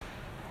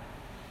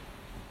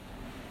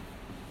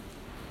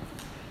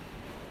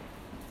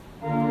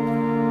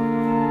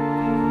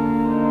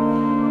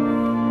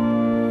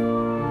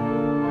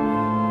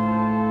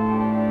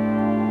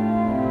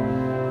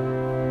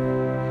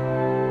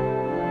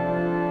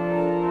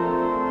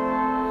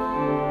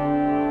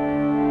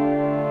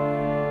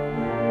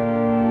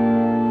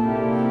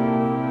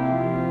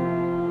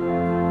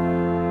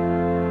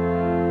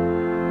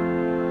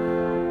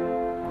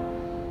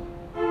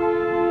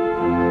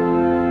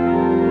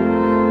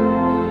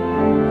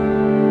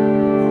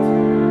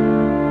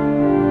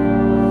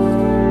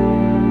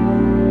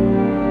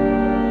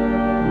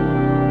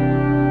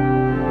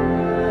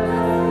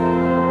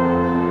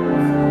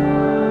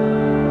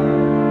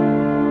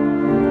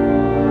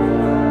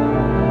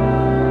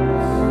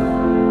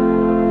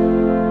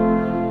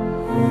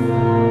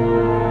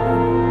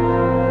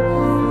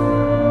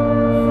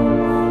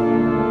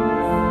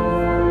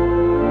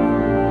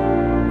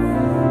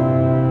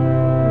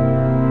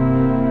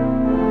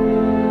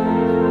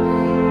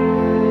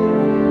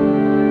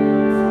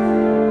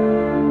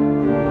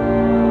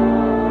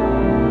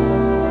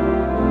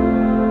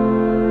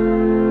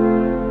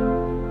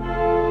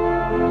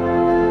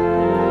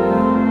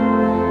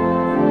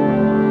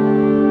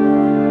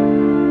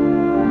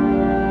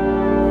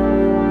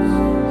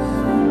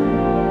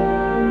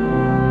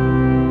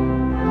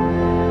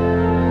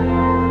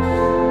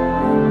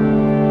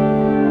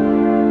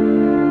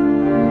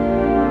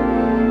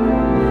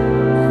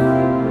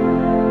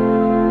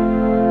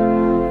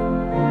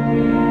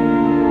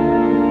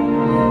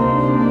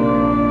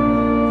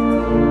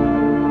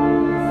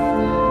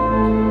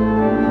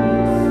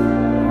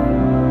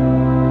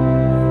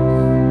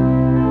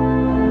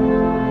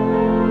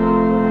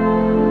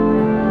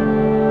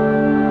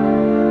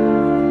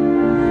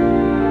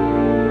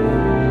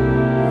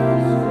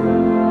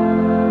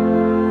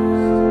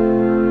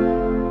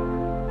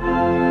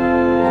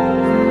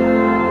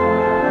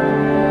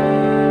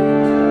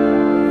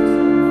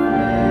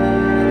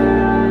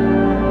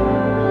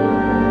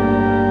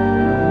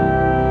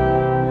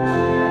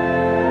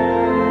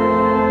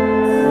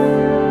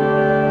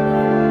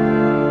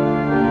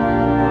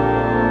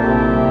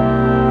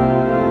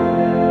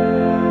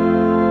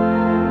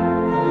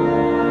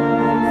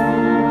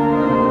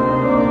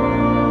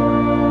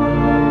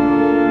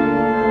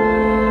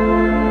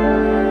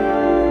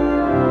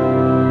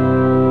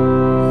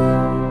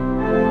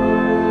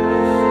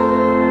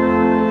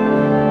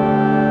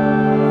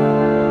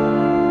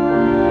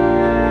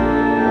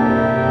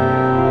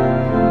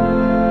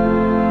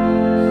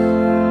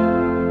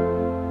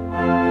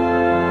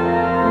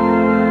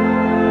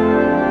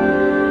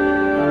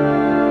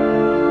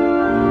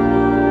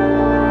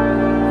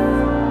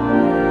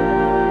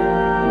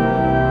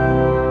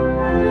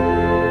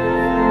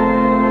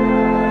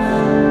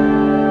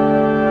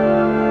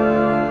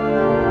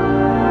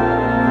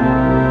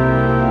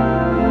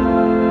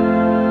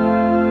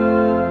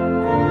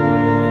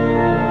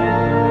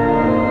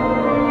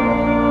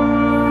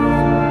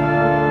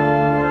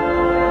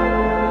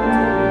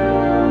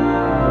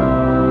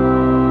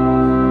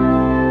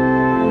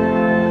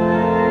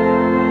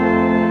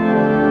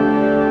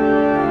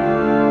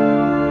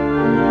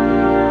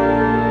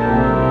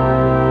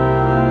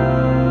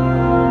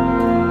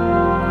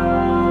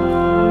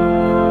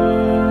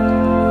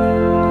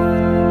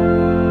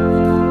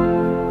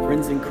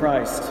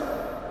Christ,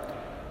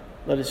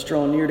 let us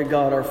draw near to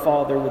God our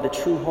Father with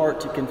a true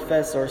heart to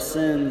confess our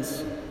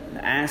sins and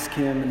ask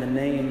Him in the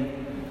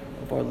name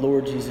of our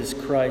Lord Jesus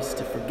Christ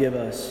to forgive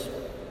us.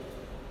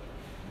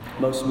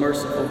 Most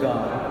merciful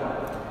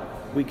God,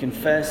 we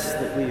confess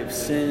that we have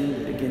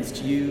sinned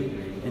against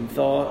you in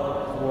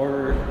thought,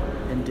 word,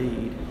 and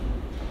deed,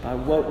 by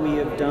what we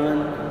have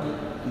done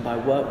and by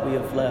what we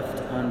have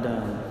left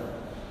undone.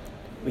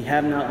 We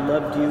have not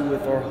loved you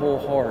with our whole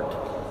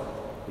heart.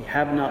 We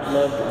have not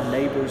loved our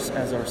neighbors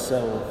as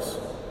ourselves.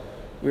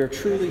 We are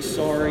truly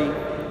sorry.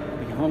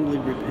 We humbly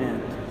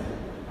repent.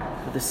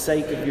 For the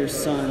sake of your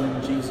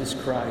Son, Jesus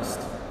Christ,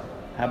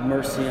 have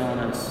mercy on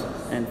us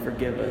and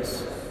forgive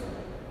us,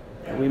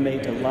 that we may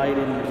delight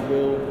in your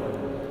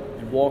will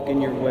and walk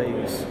in your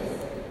ways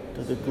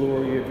to the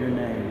glory of your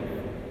name.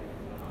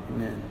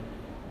 Amen.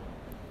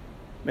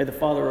 May the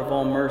Father of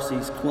all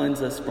mercies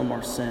cleanse us from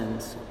our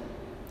sins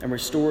and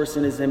restore us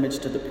in his image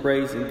to the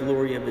praise and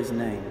glory of his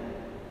name.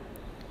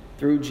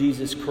 Through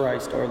Jesus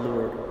Christ our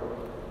Lord.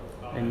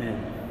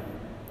 Amen.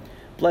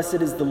 Blessed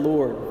is the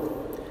Lord,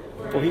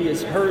 for he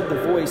has heard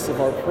the voice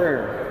of our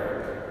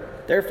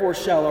prayer. Therefore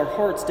shall our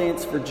hearts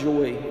dance for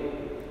joy,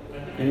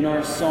 and in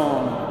our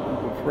song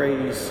we will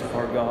praise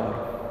our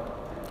God.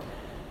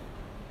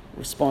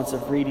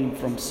 Responsive reading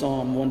from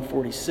Psalm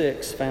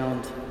 146,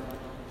 found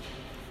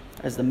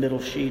as the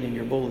middle sheet in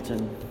your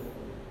bulletin.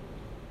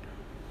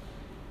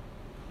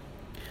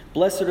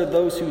 Blessed are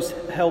those whose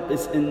help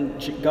is in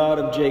God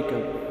of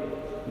Jacob,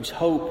 whose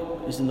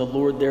hope is in the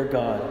Lord their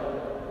God.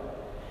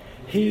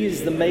 He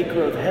is the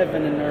maker of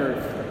heaven and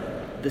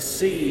earth, the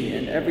sea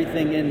and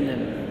everything in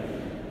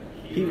them.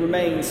 He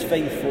remains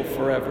faithful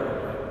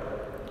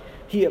forever.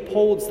 He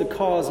upholds the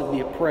cause of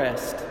the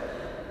oppressed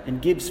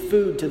and gives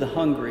food to the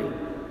hungry.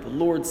 The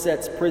Lord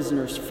sets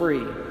prisoners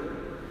free.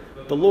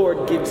 The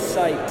Lord gives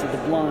sight to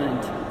the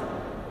blind.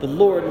 The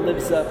Lord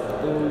lifts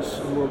up those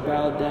who are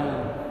bowed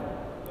down.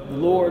 The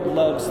Lord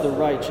loves the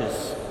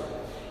righteous.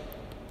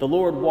 The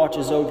Lord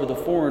watches over the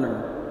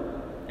foreigner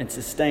and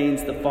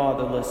sustains the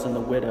fatherless and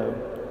the widow,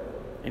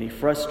 and he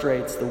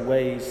frustrates the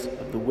ways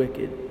of the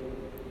wicked.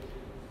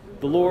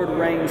 The Lord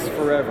reigns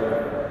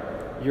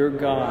forever. Your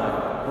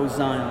God, O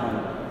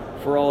Zion,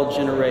 for all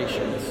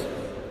generations.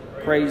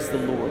 Praise the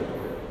Lord.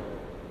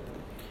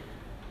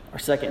 Our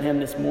second hymn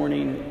this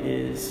morning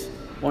is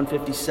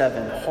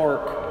 157,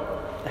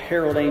 Hark, the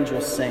Herald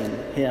Angels Sing,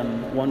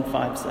 hymn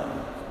 157.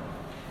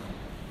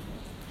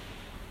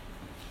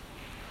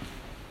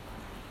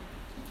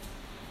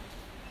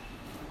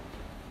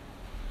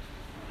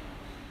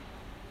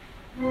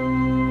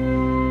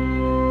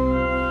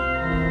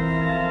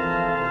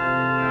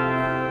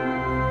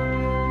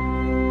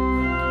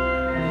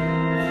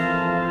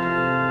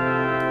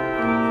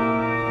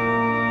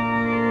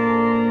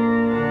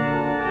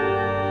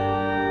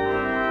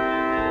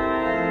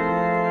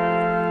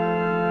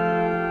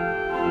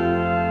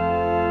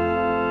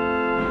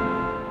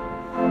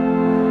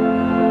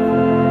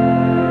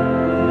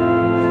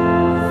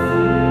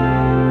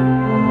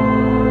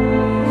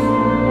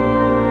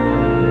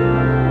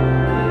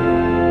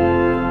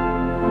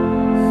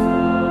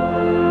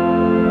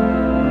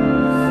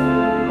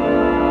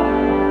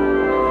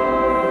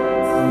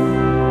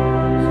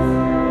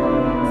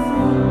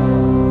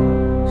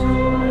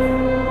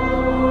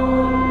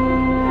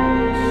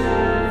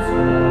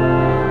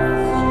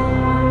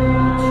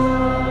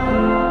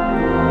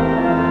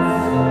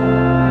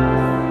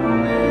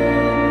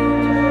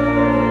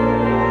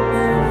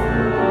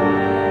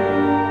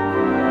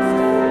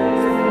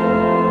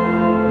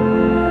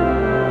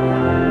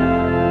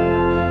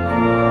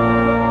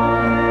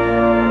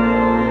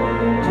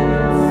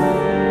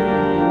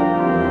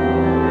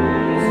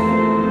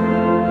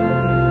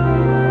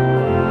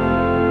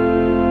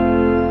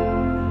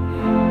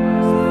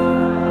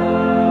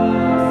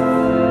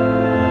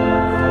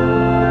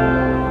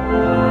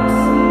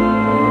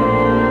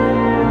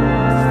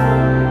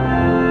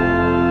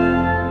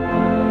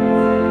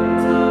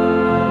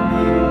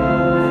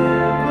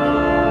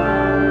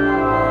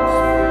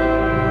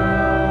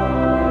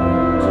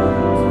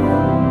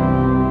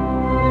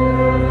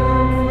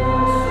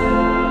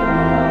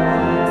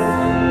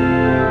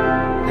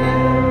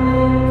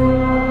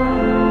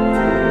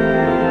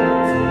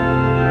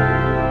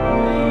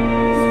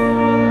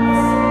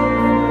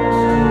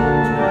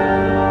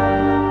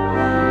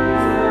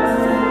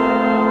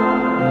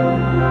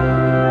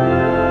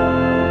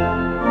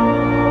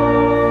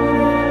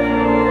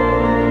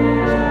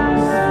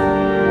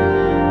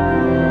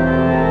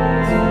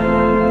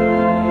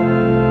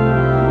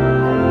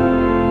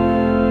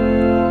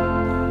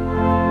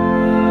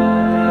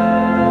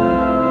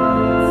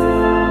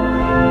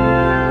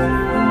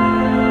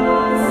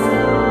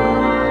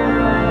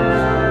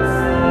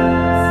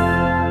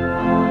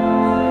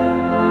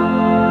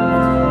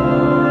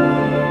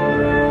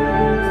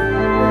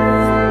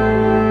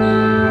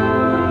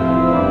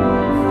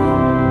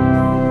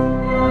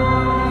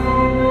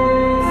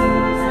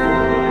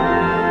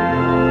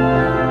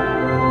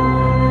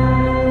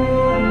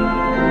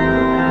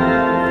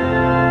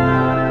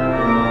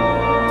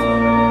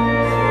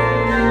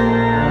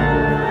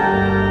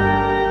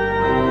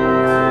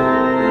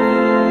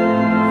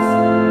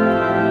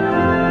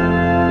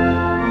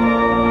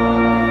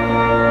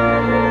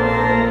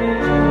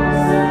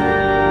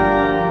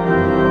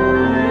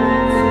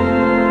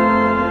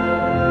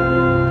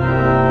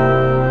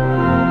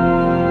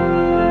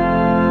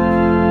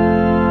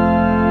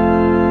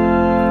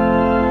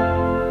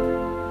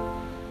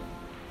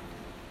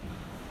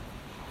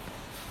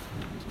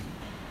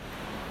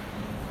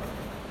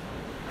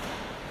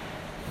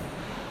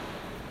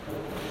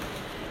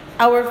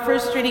 Our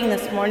first reading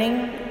this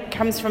morning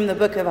comes from the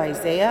book of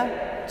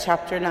Isaiah,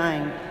 chapter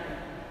 9.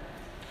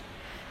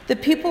 The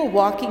people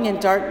walking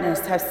in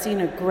darkness have seen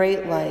a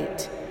great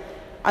light.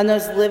 On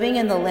those living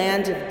in the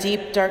land of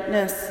deep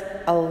darkness,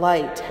 a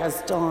light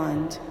has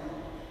dawned.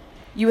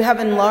 You have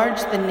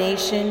enlarged the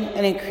nation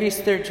and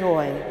increased their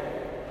joy.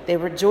 They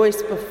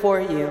rejoice before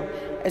you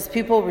as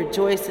people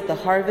rejoice at the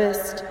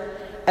harvest,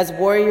 as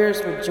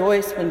warriors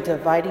rejoice when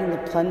dividing the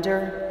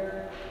plunder.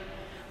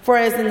 For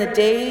as in the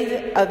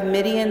day of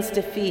Midian's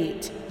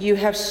defeat, you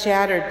have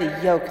shattered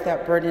the yoke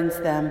that burdens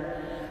them,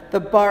 the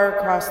bar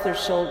across their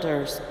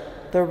shoulders,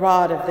 the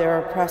rod of their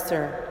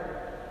oppressor.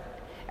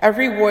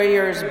 Every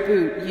warrior's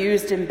boot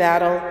used in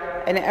battle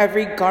and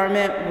every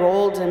garment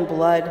rolled in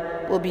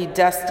blood will be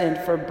destined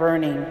for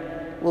burning,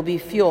 will be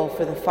fuel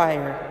for the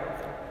fire.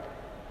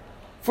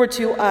 For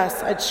to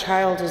us a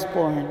child is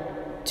born,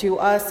 to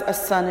us a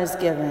son is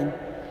given,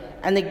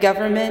 and the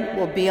government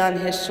will be on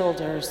his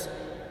shoulders.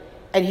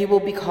 And he will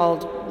be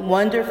called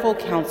Wonderful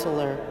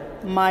Counselor,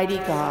 Mighty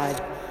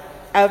God,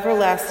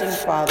 Everlasting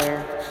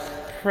Father,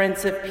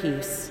 Prince of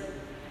Peace.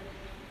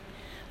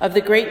 Of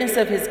the greatness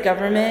of his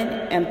government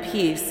and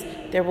peace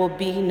there will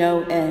be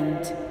no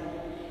end.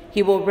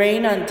 He will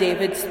reign on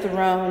David's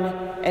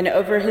throne and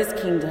over his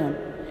kingdom,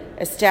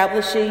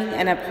 establishing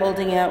and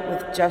upholding it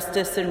with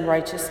justice and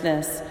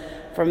righteousness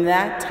from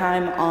that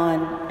time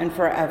on and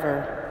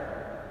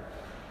forever.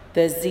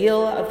 The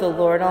zeal of the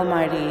Lord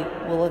Almighty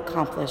will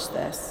accomplish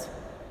this.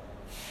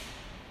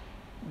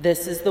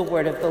 This is the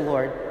word of the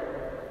Lord.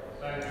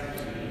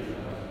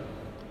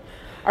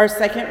 Our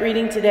second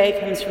reading today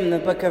comes from the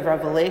book of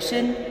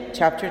Revelation,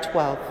 chapter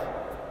 12.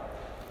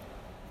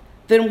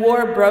 Then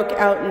war broke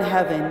out in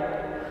heaven.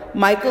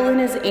 Michael and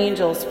his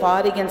angels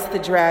fought against the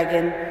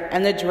dragon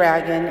and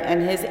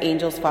his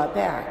angels fought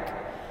back.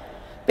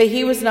 But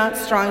he was not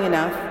strong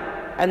enough,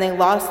 and they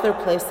lost their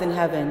place in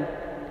heaven.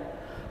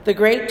 The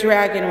great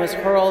dragon was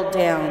hurled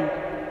down,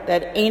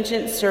 that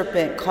ancient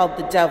serpent called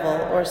the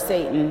devil or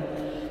Satan,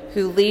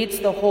 who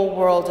leads the whole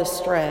world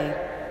astray.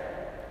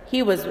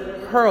 He was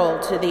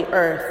hurled to the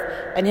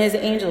earth, and his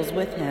angels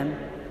with him.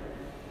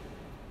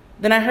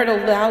 Then I heard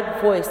a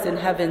loud voice in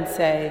heaven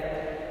say,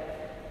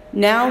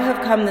 "Now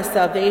have come the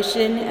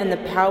salvation and the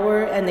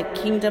power and the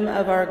kingdom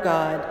of our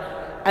God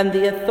and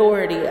the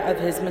authority of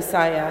his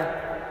Messiah.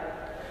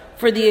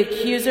 For the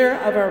accuser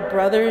of our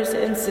brothers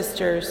and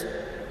sisters,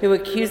 who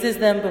accuses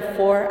them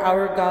before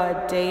our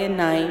God day and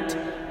night,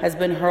 has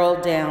been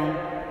hurled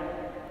down.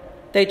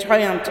 They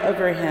triumphed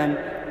over him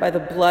by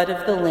the blood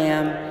of the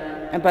Lamb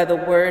and by the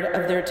word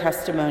of their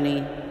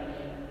testimony.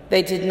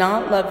 They did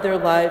not love their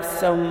lives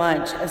so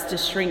much as to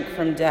shrink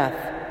from death.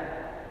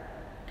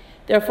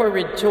 Therefore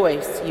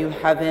rejoice, you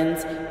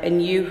heavens,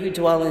 and you who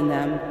dwell in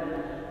them.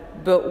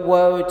 But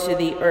woe to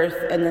the earth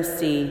and the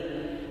sea,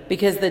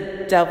 because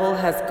the devil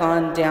has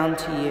gone down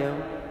to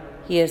you.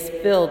 He is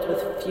filled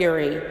with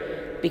fury,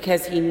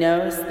 because he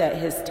knows that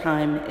his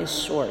time is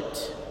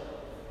short."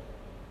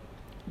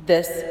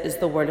 This is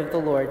the word of the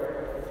Lord.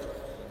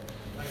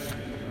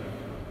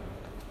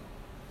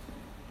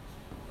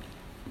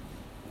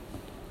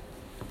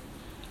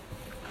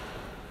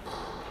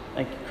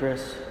 Thank you,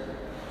 Chris.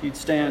 If you'd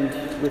stand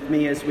with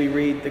me as we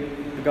read the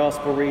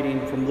gospel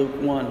reading from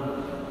Luke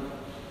 1.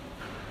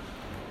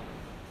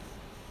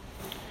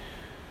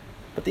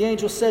 But the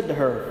angel said to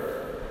her,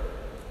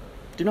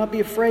 "Do not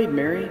be afraid,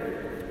 Mary.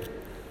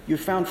 You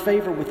have found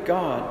favor with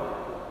God.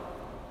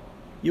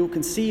 You will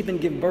conceive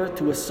and give birth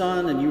to a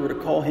son, and you are to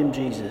call him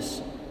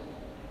Jesus.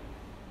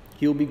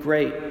 He will be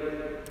great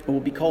and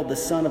will be called the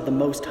Son of the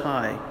Most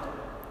High.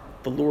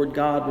 The Lord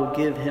God will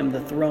give him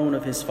the throne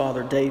of his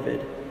father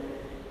David,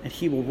 and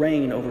he will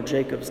reign over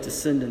Jacob's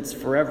descendants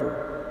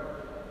forever.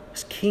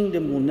 His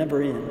kingdom will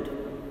never end."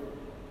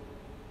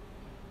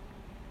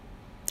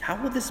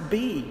 "How will this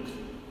be?"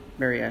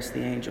 Mary asked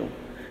the angel,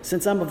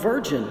 "since I'm a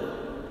virgin?"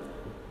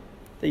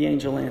 The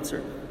angel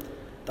answered,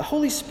 "The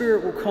Holy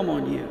Spirit will come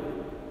on you.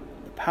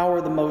 The power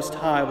of the Most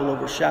High will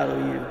overshadow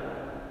you.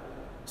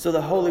 So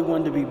the Holy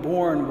One to be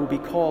born will be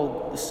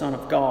called the Son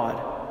of God.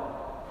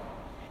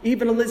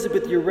 Even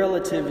Elizabeth, your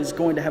relative, is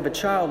going to have a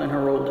child in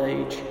her old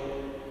age,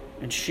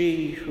 and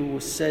she who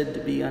was said to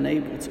be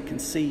unable to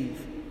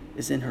conceive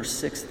is in her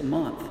 6th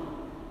month.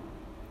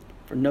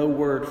 For no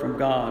word from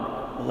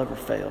God will ever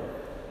fail."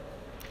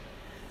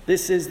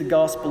 This is the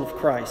gospel of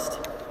Christ.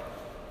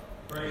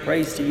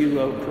 Praise to you,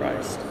 O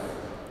Christ.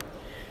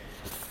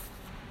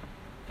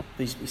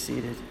 Please be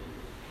seated.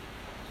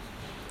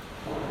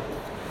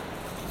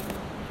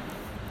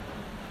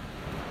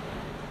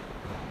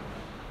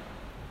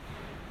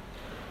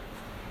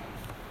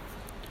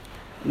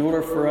 In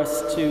order for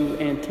us to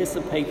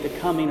anticipate the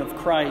coming of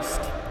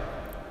Christ,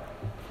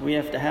 we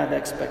have to have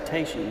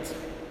expectations.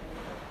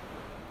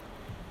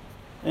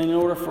 And in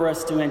order for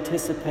us to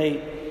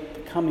anticipate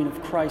the coming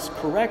of Christ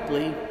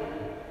correctly,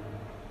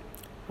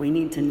 we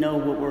need to know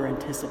what we're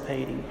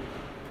anticipating.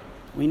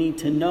 We need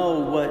to know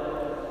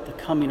what the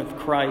coming of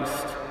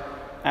Christ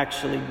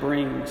actually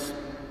brings.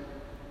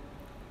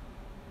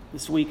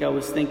 This week I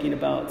was thinking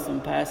about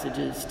some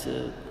passages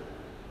to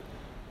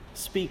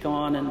speak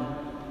on, and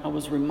I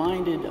was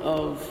reminded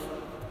of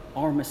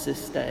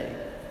Armistice Day.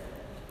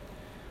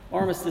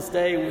 Armistice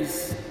Day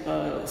was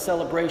a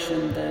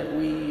celebration that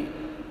we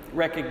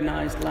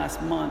recognized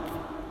last month,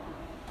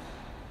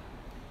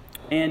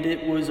 and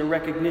it was a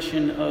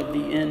recognition of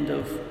the end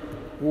of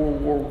World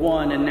War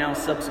I and now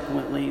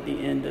subsequently the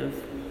end of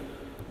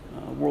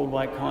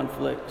worldwide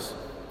conflicts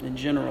in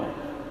general.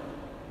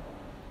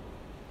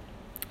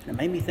 And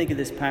it made me think of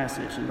this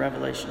passage in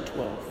Revelation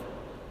 12.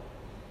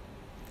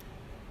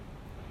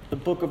 The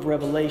book of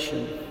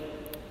Revelation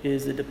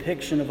is a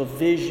depiction of a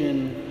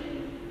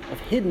vision of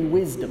hidden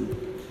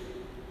wisdom.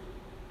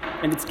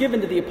 And it's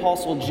given to the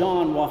Apostle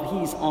John while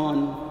he's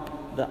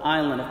on the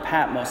island of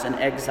Patmos in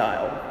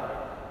exile.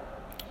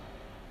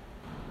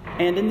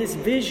 And in this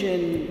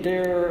vision,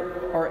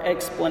 there are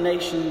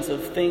explanations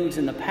of things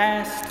in the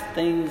past,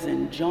 things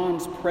in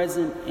John's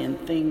present, and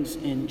things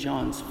in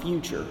John's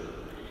future.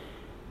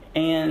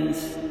 And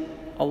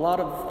a lot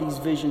of these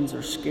visions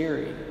are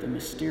scary, they're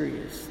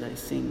mysterious, they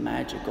seem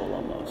magical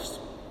almost.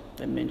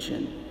 They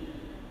mention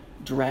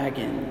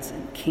dragons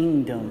and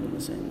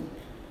kingdoms and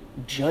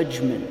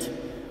judgment,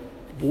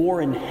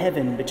 war in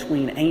heaven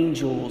between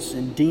angels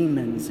and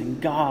demons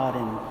and God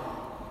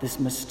and this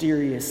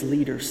mysterious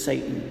leader,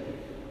 Satan.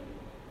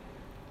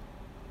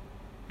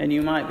 And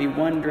you might be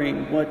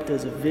wondering, what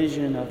does a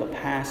vision of a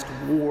past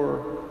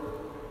war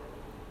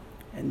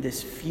and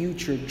this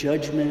future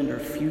judgment or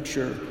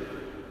future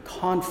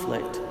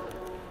conflict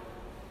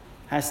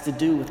has to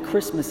do with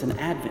Christmas and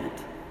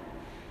Advent?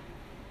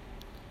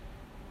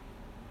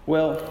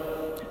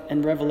 Well,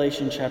 in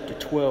Revelation chapter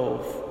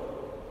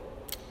 12,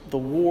 the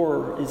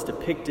war is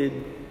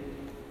depicted,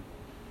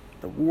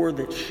 the war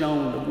that's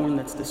shown, the one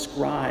that's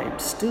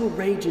described, still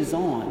rages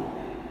on.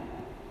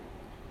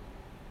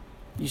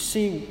 You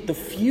see, the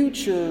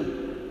future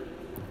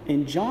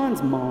in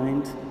John's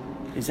mind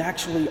is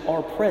actually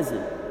our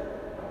present.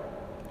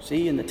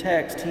 See, in the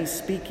text, he's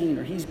speaking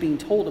or he's being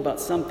told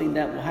about something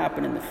that will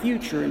happen in the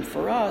future. And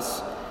for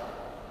us,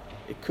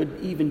 it could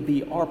even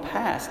be our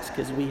past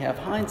because we have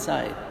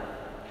hindsight.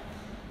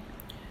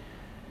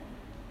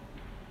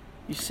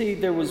 You see,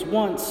 there was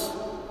once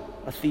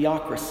a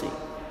theocracy.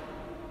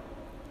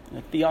 And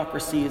a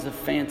theocracy is a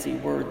fancy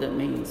word that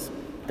means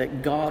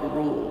that God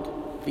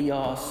ruled.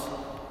 Theos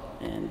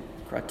and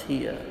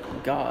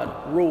kratia,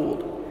 God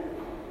ruled.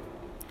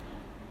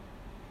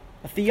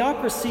 A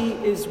theocracy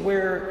is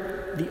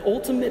where the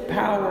ultimate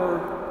power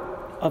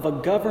of a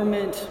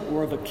government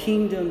or of a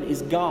kingdom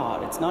is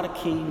God. It's not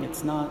a king,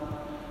 it's not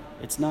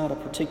a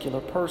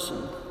particular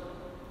person.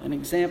 An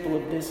example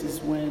of this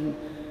is when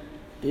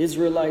the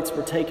Israelites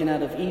were taken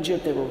out of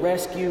Egypt, they were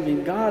rescued,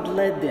 and God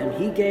led them.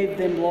 He gave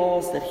them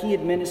laws that He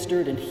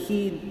administered, and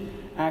He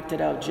acted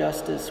out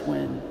justice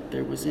when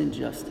there was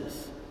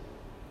injustice.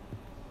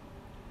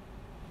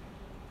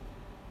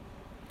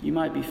 You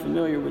might be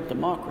familiar with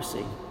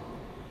democracy.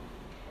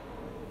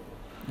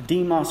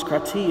 Demos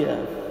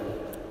kratia,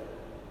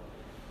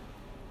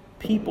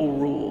 people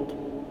ruled,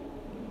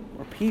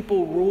 or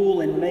people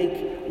rule and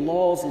make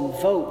laws and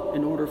vote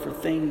in order for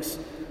things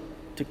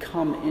to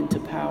come into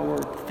power,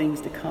 things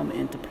to come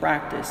into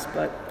practice.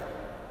 But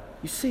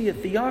you see, a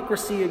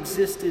theocracy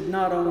existed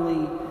not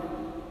only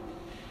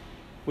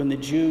when the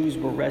Jews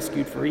were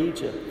rescued from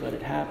Egypt, but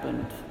it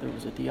happened, there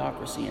was a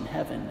theocracy in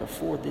heaven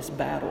before this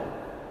battle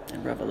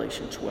in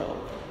Revelation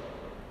 12.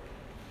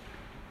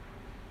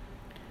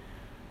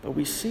 But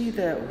we see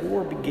that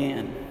war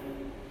began.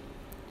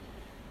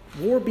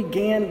 War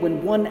began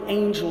when one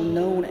angel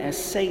known as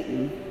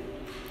Satan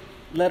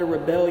led a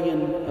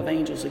rebellion of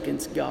angels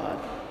against God.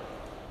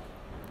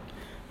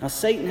 Now,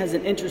 Satan has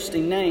an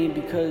interesting name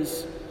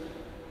because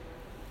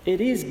it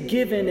is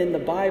given in the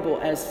Bible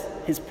as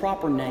his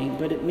proper name,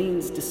 but it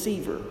means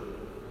deceiver,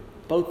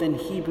 both in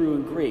Hebrew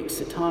and Greek,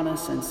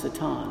 Satanas and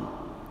Satan.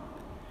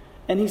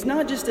 And he's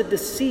not just a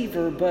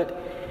deceiver,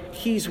 but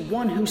he's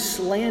one who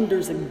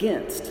slanders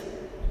against.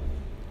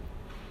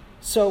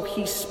 So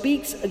he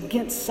speaks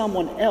against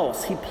someone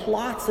else. He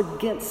plots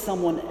against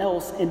someone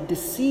else and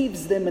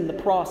deceives them in the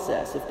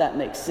process, if that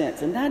makes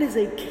sense. And that is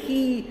a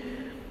key,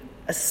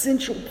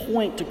 essential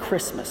point to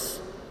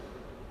Christmas.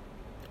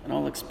 And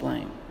I'll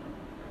explain.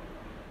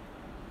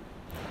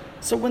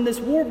 So when this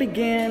war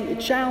began,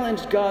 it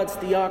challenged God's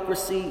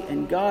theocracy,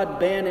 and God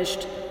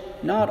banished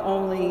not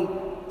only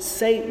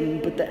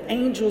Satan, but the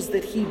angels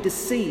that he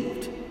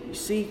deceived. You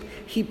see,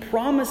 he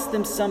promised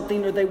them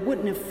something or they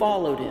wouldn't have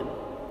followed him.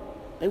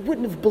 They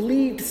wouldn't have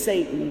believed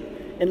Satan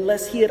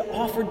unless he had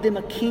offered them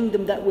a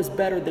kingdom that was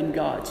better than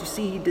God's. You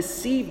see, he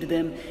deceived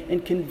them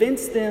and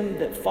convinced them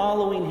that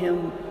following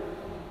him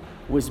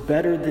was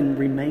better than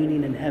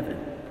remaining in heaven.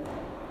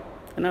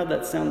 I know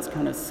that sounds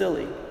kind of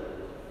silly,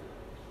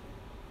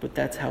 but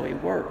that's how he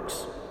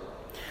works.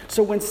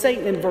 So when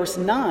Satan in verse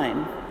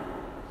 9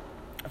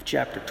 of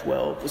chapter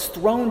 12 was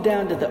thrown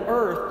down to the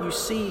earth, you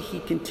see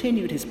he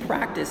continued his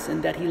practice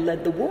in that he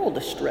led the world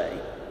astray.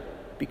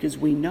 Because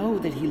we know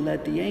that he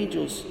led the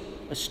angels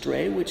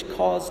astray, which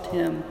caused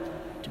him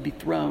to be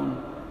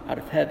thrown out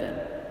of heaven.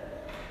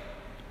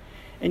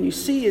 And you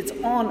see, it's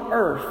on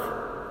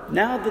earth.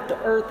 Now that the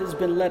earth has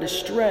been led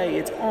astray,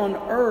 it's on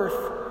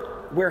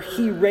earth where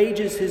he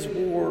rages his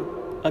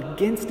war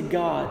against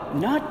God,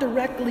 not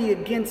directly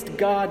against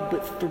God,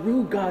 but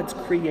through God's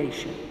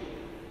creation,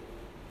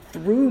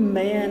 through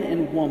man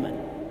and woman,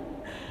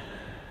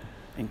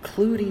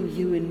 including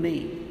you and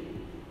me.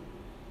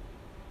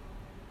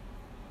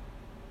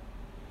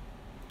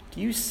 Do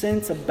you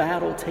sense a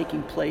battle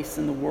taking place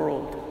in the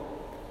world?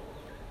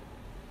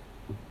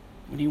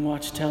 When you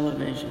watch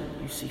television,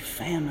 you see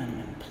famine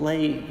and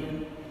plague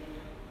and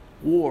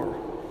war.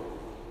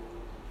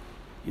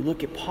 You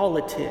look at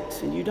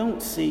politics and you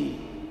don't see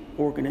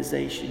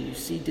organization. You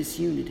see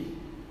disunity.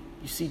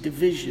 You see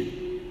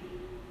division.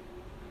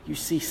 You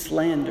see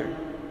slander.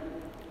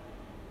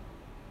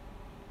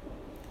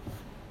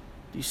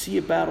 Do you see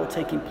a battle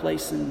taking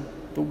place in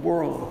the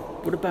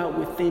world? What about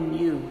within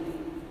you?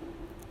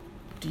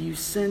 Do you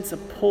sense a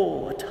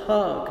pull, a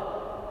tug?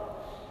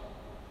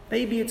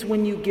 Maybe it's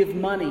when you give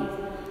money,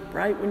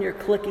 right? When you're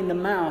clicking the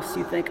mouse,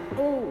 you think,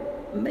 oh,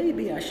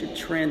 maybe I should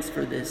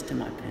transfer this to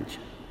my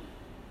pension.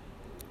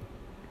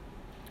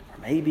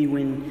 Or maybe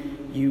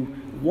when you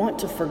want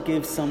to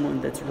forgive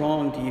someone that's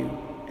wronged you,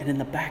 and in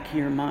the back of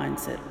your mind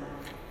said,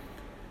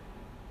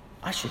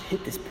 I should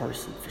hit this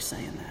person for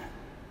saying that.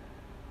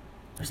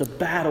 There's a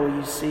battle,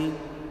 you see.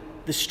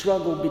 The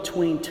struggle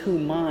between two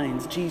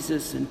minds.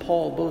 Jesus and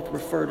Paul both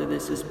refer to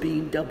this as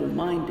being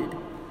double-minded.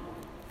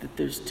 That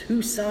there's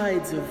two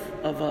sides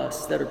of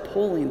us that are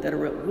pulling, that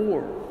are at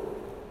war.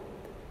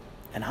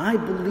 And I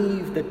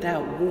believe that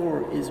that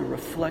war is a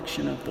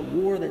reflection of the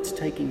war that's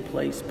taking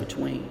place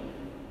between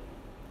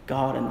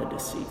God and the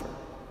deceiver.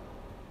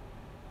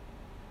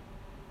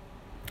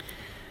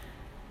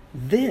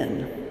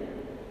 Then,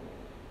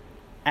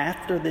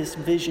 after this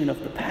vision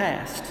of the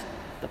past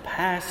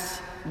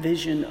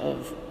vision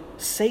of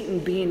Satan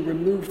being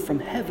removed from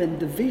heaven,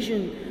 the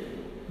vision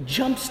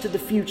jumps to the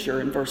future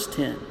in verse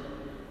 10.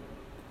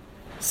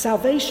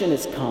 Salvation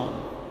has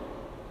come,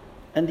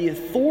 and the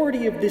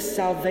authority of this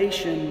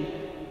salvation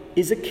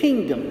is a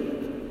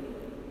kingdom.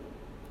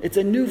 It's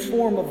a new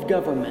form of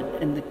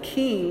government, and the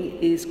king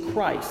is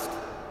Christ.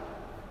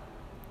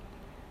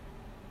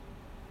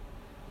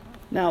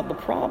 Now, the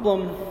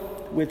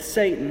problem with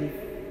Satan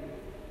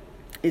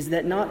is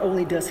that not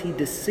only does he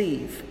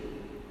deceive,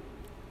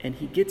 and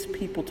he gets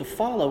people to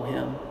follow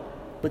him,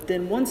 but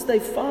then once they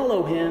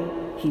follow him,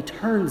 he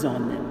turns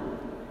on them.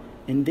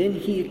 And then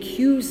he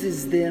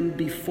accuses them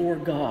before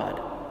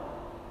God.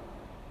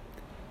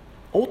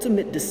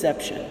 Ultimate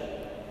deception.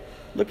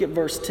 Look at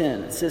verse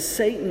 10. It says,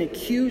 Satan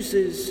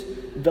accuses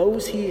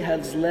those he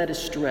has led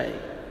astray.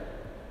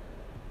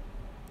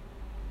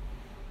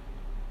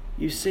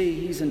 You see,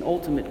 he's an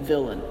ultimate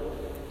villain.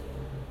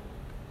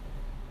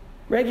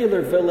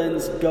 Regular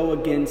villains go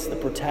against the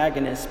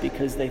protagonist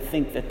because they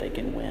think that they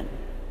can win.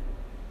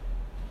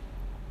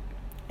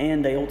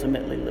 And they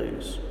ultimately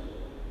lose.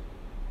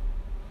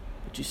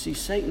 But you see,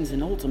 Satan's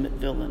an ultimate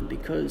villain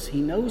because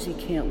he knows he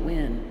can't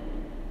win,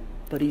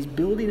 but he's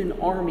building an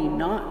army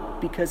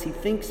not because he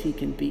thinks he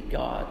can beat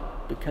God,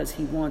 because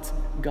he wants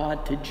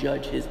God to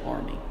judge his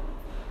army.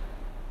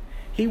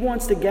 He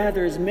wants to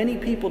gather as many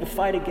people to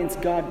fight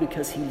against God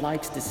because he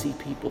likes to see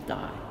people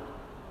die.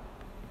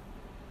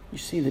 You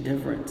see the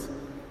difference?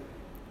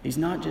 He's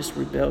not just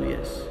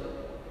rebellious,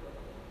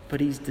 but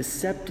he's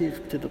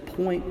deceptive to the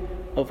point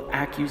of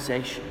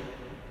accusation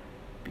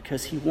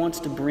because he wants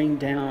to bring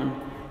down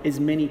as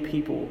many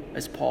people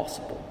as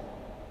possible.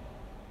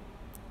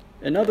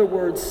 In other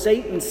words,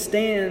 Satan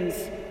stands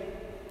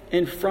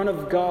in front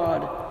of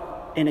God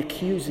and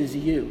accuses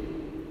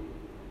you.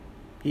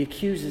 He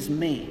accuses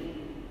me.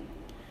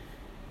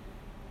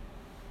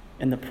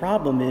 And the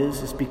problem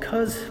is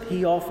because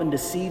he often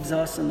deceives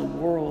us in the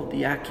world,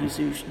 the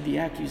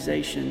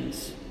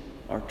accusations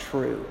are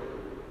true.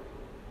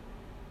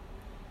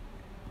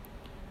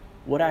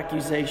 What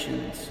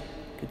accusations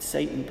could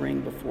Satan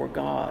bring before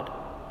God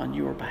on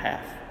your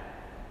behalf?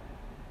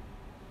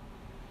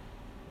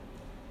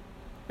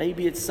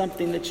 Maybe it's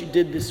something that you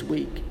did this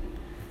week.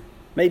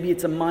 Maybe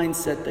it's a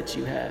mindset that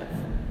you have.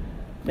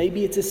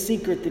 Maybe it's a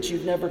secret that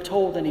you've never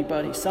told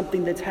anybody,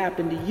 something that's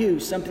happened to you,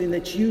 something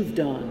that you've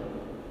done.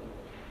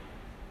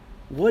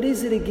 What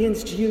is it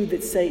against you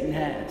that Satan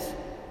has?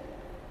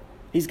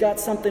 He's got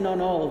something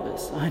on all of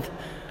us.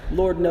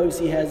 Lord knows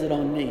he has it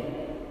on me.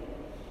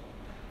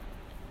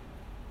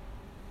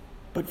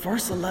 But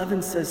verse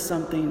 11 says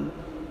something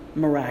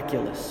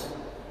miraculous.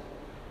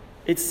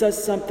 It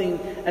says something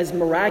as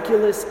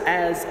miraculous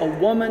as a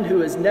woman who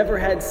has never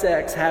had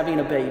sex having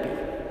a baby.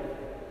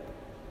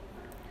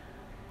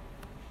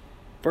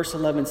 Verse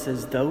 11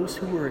 says, those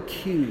who are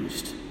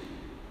accused,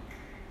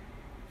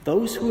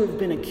 those who have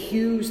been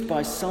accused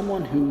by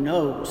someone who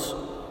knows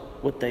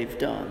what they've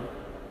done,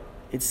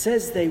 it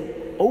says they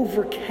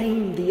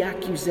overcame the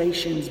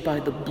accusations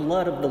by the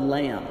blood of the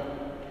Lamb.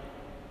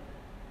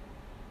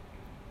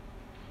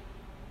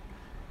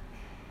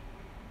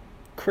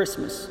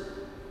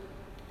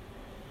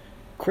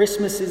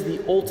 Christmas is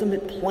the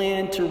ultimate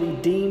plan to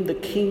redeem the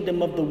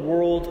kingdom of the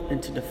world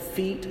and to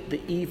defeat the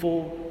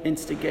evil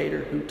instigator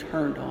who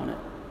turned on it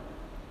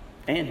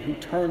and who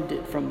turned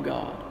it from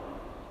God.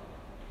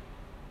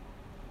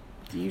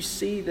 Do you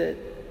see that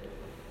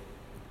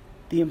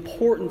the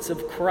importance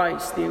of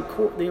Christ,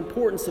 the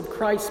importance of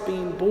Christ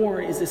being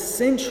born is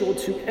essential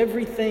to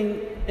everything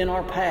in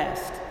our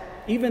past,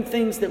 even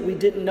things that we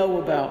didn't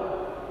know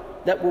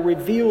about, that were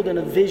revealed in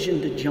a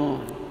vision to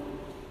John.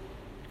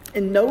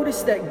 And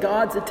notice that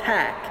God's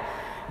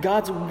attack,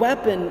 God's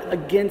weapon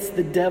against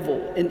the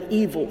devil and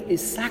evil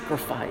is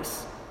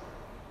sacrifice.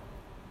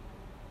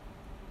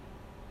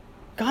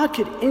 God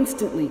could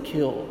instantly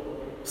kill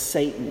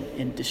Satan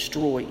and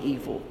destroy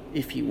evil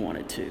if he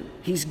wanted to.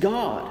 He's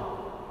God,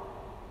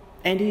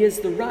 and he has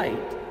the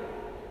right.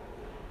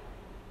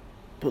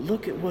 But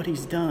look at what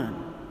he's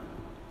done.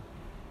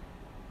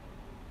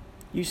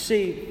 You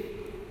see,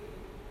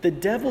 the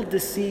devil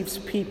deceives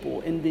people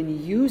and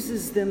then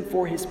uses them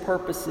for his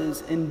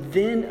purposes and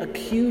then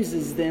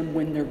accuses them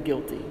when they're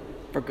guilty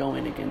for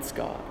going against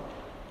God.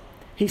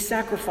 He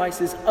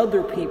sacrifices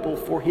other people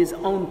for his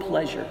own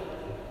pleasure,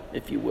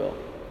 if you will.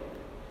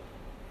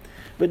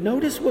 But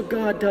notice what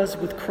God does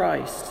with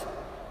Christ.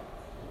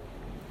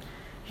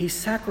 He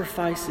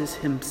sacrifices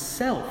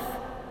himself,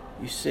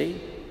 you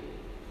see,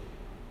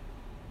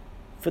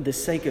 for the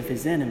sake of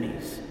his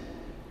enemies,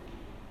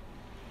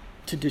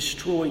 to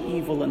destroy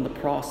evil in the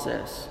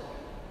process.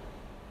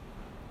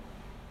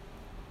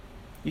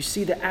 You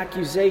see, the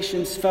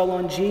accusations fell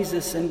on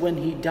Jesus, and when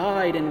he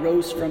died and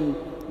rose from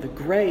the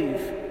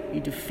grave, he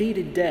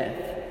defeated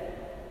death.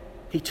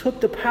 He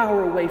took the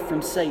power away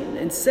from Satan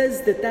and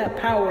says that that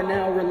power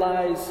now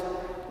relies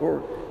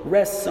or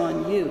rests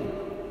on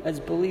you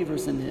as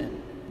believers in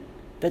him.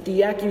 That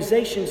the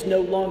accusations no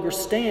longer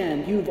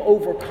stand. You've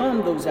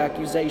overcome those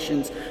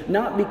accusations,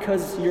 not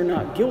because you're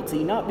not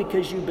guilty, not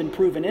because you've been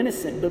proven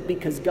innocent, but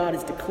because God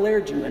has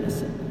declared you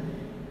innocent.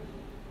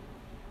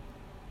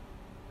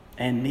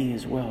 And me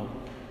as well.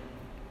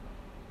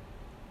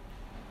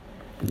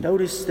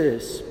 Notice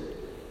this.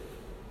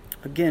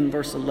 Again,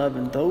 verse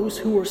 11, those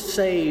who are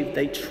saved,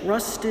 they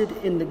trusted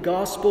in the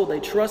gospel, they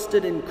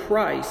trusted in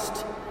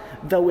Christ,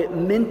 though it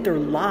meant their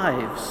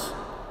lives.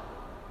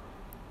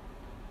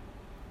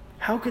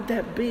 How could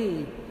that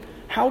be?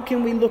 How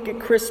can we look at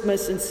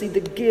Christmas and see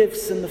the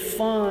gifts and the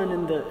fun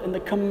and the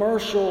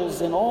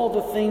commercials and all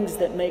the things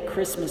that make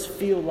Christmas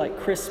feel like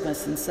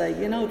Christmas and say,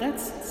 you know,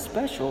 that's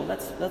special,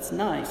 that's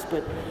nice,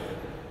 but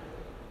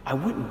I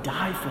wouldn't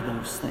die for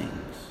those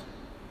things?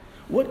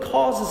 What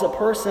causes a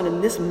person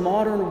in this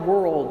modern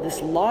world,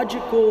 this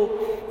logical,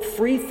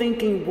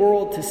 free-thinking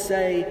world, to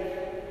say,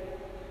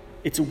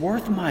 it's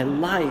worth my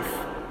life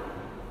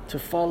to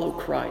follow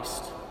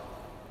Christ?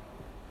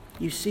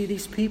 You see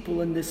these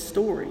people in this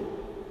story,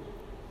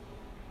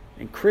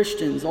 and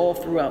Christians all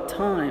throughout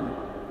time.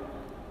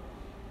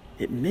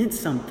 It meant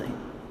something.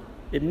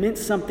 It meant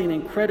something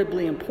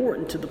incredibly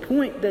important, to the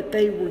point that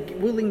they were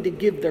willing to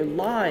give their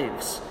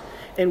lives.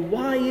 And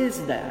why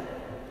is that?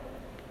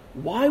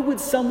 Why would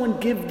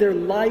someone give their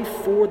life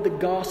for the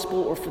gospel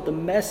or for the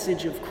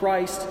message of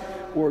Christ,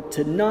 or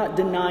to not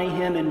deny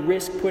him and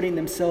risk putting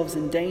themselves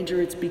in danger?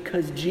 It's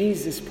because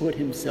Jesus put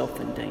himself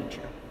in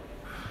danger.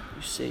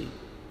 You see,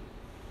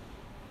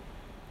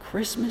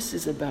 Christmas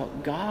is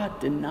about God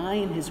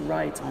denying his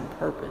rights on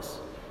purpose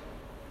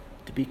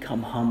to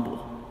become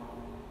humble,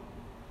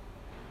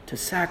 to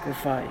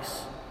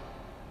sacrifice,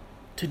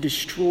 to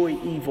destroy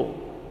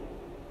evil.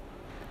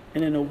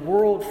 And in a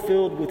world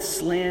filled with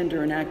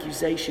slander and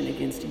accusation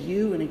against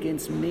you and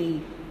against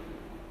me,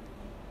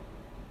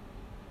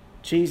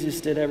 Jesus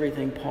did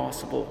everything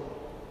possible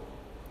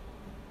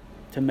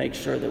to make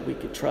sure that we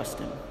could trust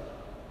him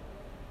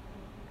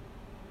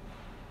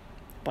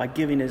by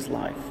giving his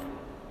life.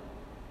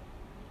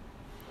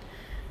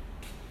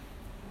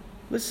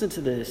 Listen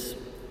to this.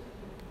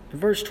 In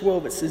verse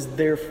 12 it says,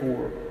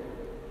 therefore,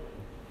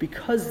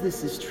 because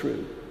this is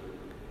true,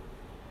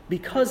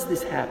 because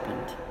this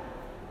happened,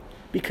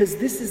 because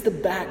this is the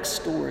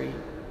backstory,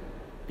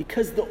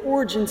 because the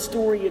origin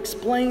story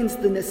explains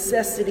the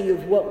necessity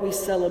of what we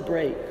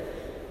celebrate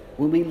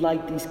when we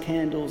light these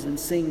candles and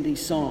sing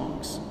these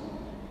songs.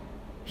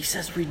 He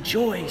says,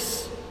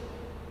 rejoice.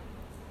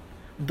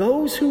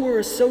 Those who are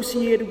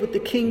associated with the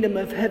kingdom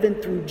of heaven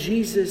through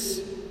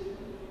Jesus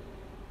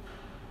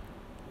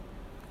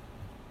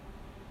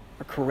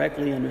are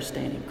correctly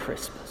understanding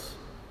Christmas.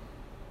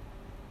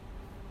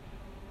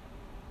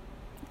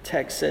 The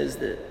text says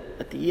that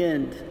at the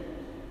end,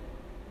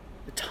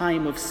 the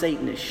time of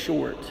Satan is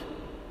short.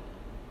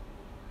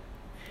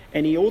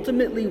 And he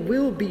ultimately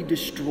will be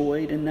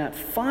destroyed in that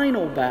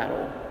final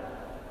battle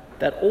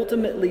that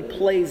ultimately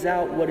plays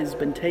out what has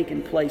been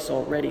taking place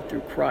already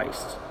through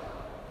Christ.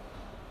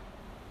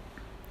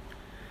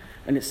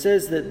 And it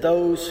says that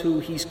those who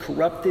he's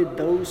corrupted,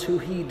 those who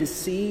he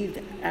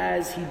deceived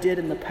as he did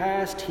in the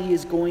past, he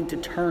is going to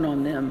turn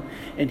on them,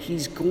 and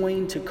he's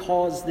going to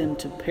cause them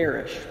to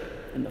perish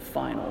in the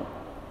final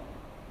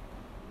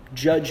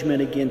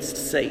judgment against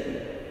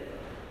Satan.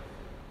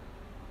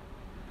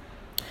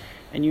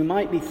 And you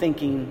might be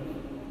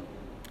thinking,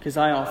 because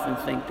I often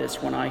think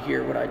this when I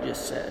hear what I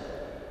just said,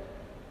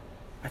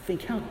 I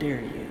think, how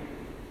dare you?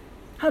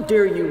 How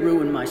dare you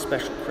ruin my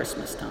special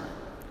Christmas time?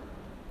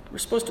 We're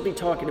supposed to be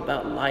talking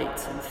about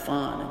lights and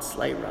fun and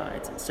sleigh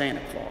rides and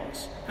Santa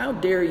Claus. How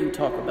dare you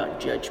talk about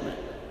judgment?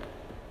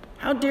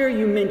 How dare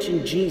you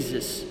mention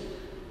Jesus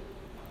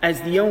as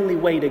the only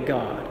way to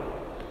God?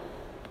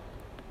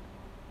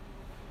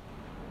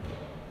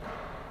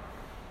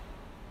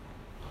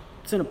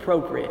 It's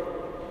inappropriate.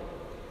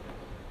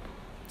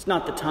 It's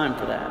not the time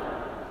for that.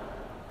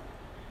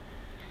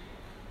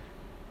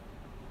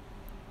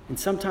 And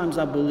sometimes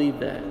I believe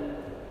that.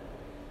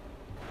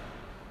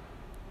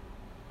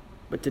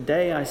 But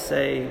today I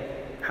say,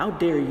 how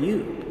dare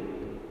you?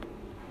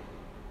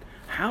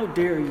 How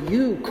dare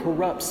you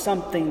corrupt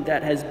something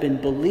that has been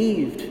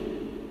believed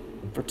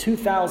for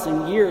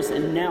 2,000 years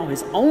and now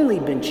has only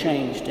been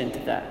changed into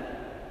that?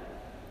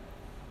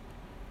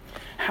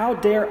 How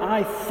dare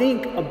I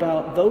think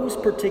about those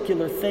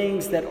particular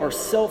things that are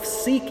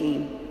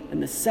self-seeking in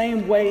the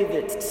same way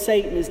that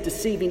Satan is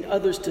deceiving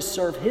others to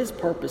serve his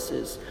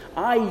purposes?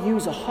 I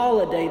use a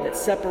holiday that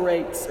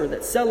separates or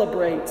that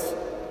celebrates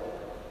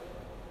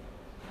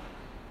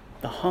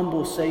the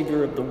humble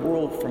Savior of the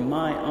world from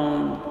my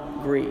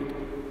own greed.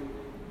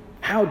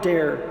 How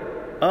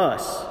dare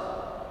us?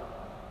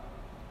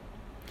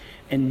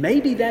 And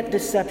maybe that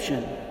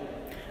deception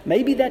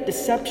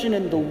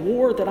in the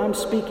war that I'm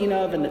speaking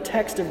of and the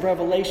text of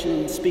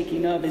Revelation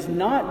speaking of is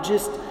not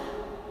just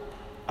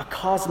a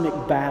cosmic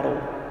battle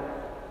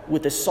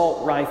with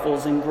assault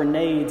rifles and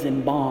grenades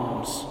and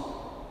bombs,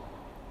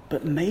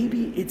 but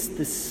maybe it's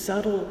the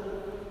subtle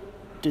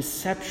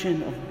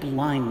deception of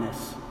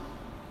blindness.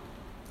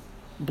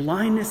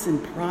 Blindness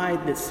and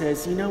pride that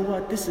says, you know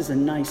what, this is a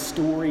nice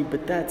story,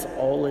 but that's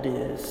all it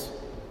is.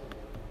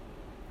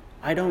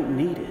 I don't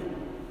need it.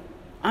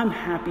 I'm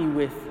happy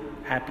with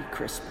Happy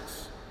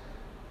Christmas.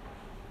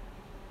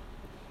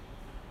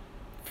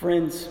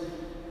 Friends,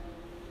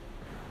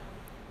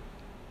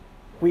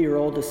 we are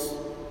all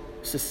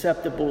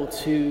susceptible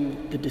to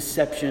the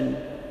deception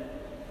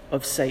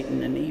of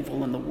Satan and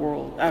evil in the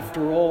world.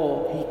 After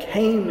all, he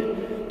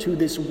came to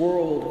this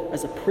world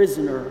as a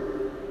prisoner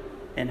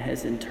and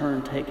has in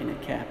turn taken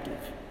it captive.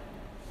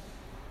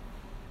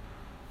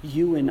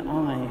 You and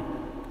I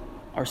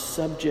are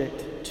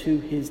subject to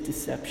his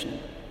deception,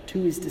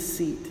 to his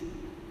deceit.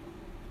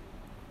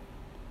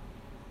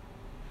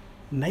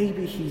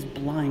 Maybe he's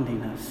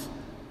blinding us.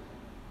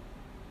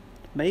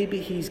 Maybe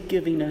he's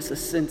giving us a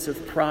sense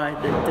of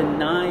pride that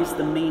denies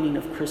the meaning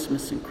of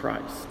Christmas in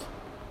Christ.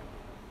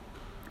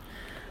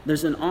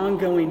 There's an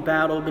ongoing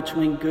battle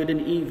between good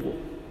and evil.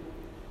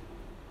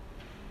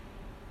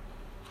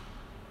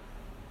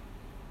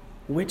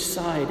 Which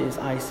side is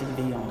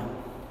ICV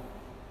on?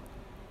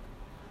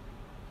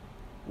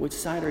 Which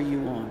side are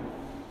you on?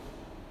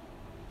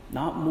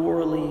 Not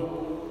morally,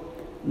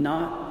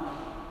 not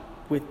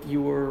with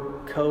your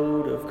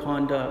code of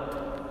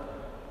conduct,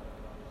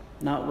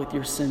 not with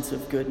your sense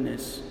of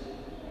goodness,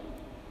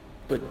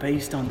 but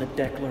based on the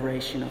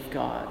declaration of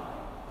God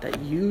that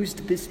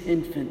used this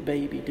infant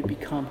baby to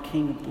become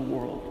king of the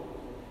world.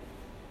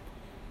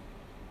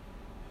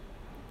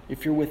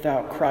 If you're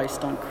without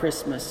Christ on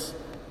Christmas,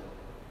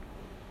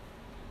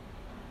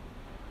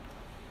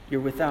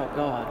 you're without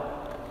God.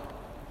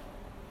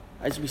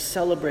 As we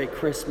celebrate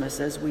Christmas,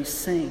 as we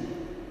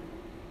sing,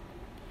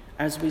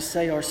 as we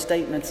say our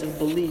statements of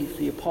belief,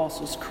 the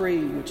Apostles'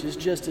 Creed, which is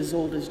just as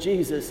old as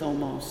Jesus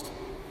almost,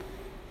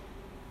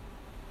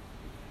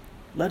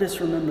 let us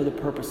remember the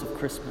purpose of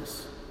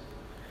Christmas.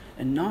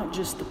 And not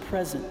just the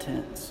present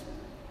tense,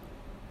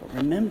 but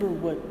remember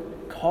what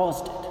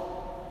caused it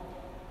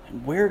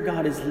and where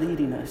God is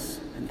leading us.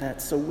 And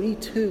that so we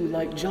too,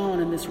 like John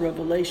in this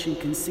revelation,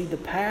 can see the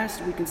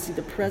past, we can see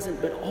the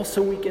present, but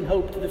also we can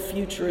hope to the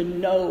future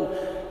and know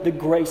the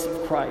grace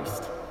of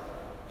Christ.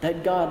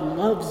 That God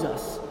loves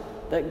us,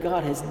 that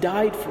God has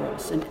died for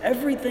us, and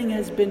everything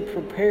has been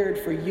prepared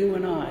for you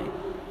and I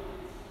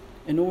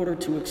in order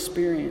to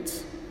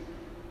experience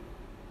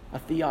a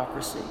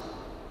theocracy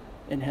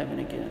in heaven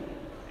again.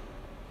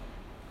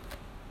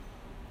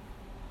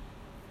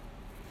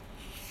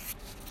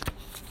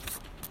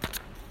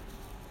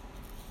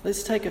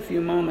 Let's take a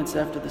few moments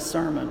after the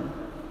sermon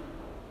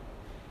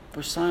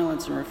for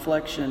silence and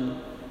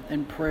reflection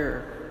and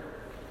prayer.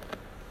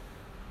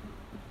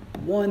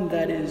 One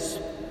that is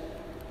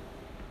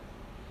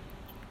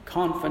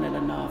confident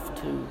enough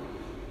to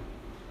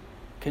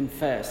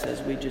confess,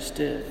 as we just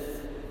did.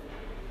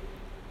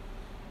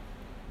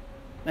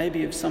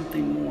 Maybe of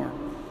something more.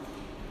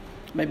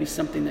 Maybe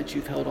something that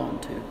you've held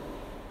on to.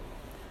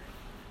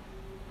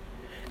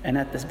 And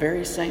at this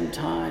very same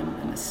time,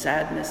 in the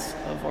sadness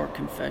of our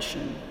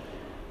confession,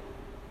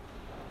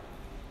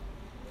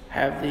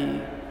 have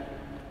the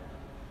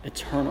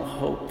eternal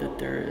hope that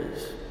there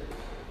is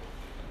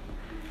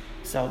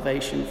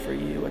salvation for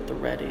you at the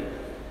ready.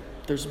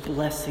 There's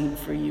blessing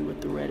for you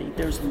at the ready.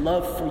 There's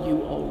love for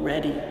you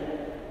already.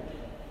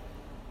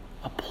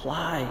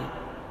 Apply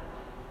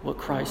what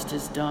Christ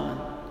has done.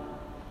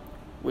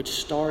 which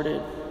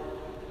started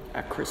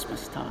at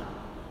Christmas time.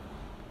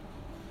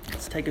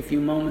 Let's take a few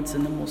moments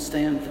and then we'll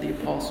stand for the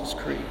Apostles'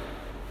 Creed.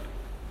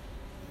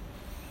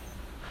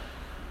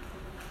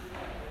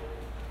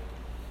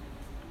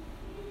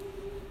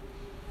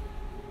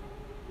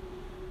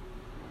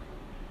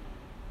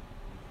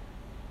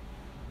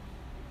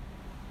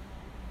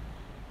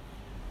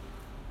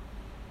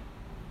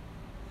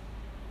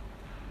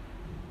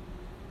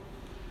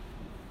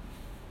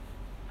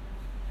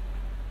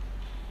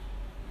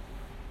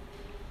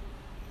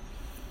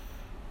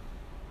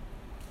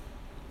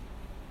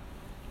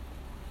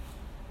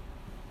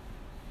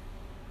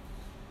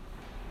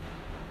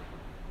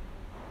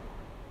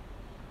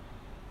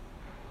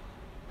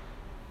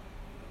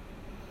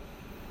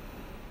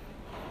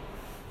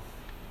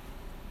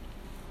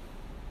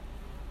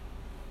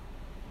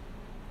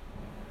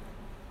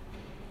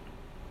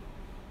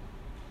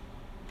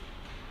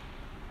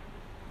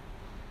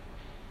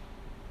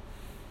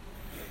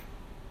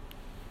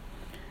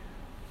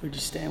 Would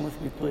you stand with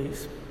me,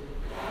 please?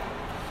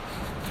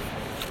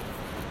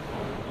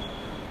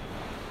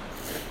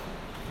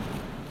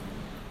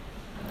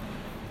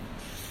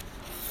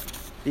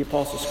 The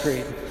Apostles'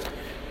 Creed.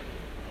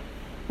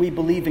 We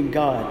believe in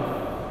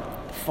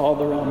God, the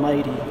Father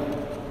Almighty,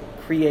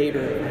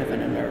 creator of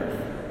heaven and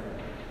earth.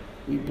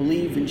 We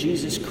believe in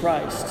Jesus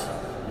Christ,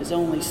 his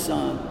only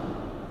Son,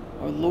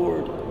 our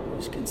Lord, who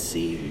was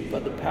conceived by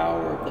the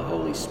power of the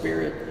Holy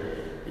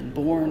Spirit and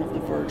born of the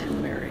Virgin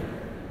Mary.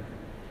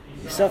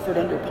 He suffered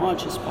under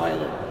Pontius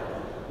Pilate,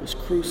 was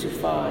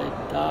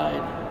crucified,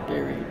 died,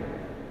 buried.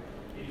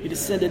 He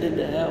descended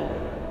into hell.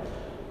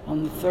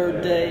 On the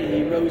third day,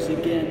 he rose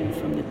again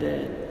from the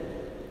dead.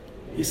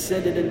 He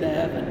ascended into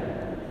heaven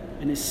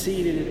and is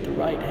seated at the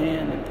right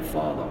hand of the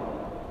Father.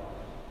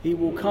 He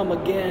will come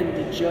again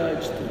to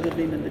judge the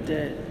living and the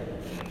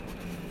dead.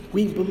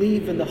 We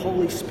believe in the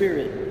Holy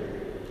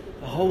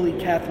Spirit, the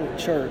Holy Catholic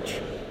Church,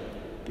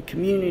 the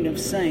communion of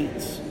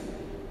saints,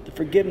 the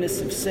forgiveness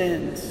of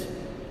sins,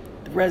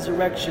 the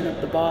resurrection of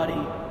the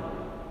body,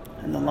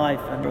 and the life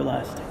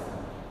everlasting.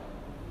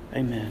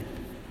 Amen.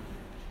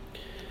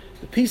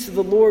 The peace of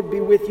the Lord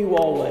be with you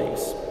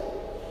always.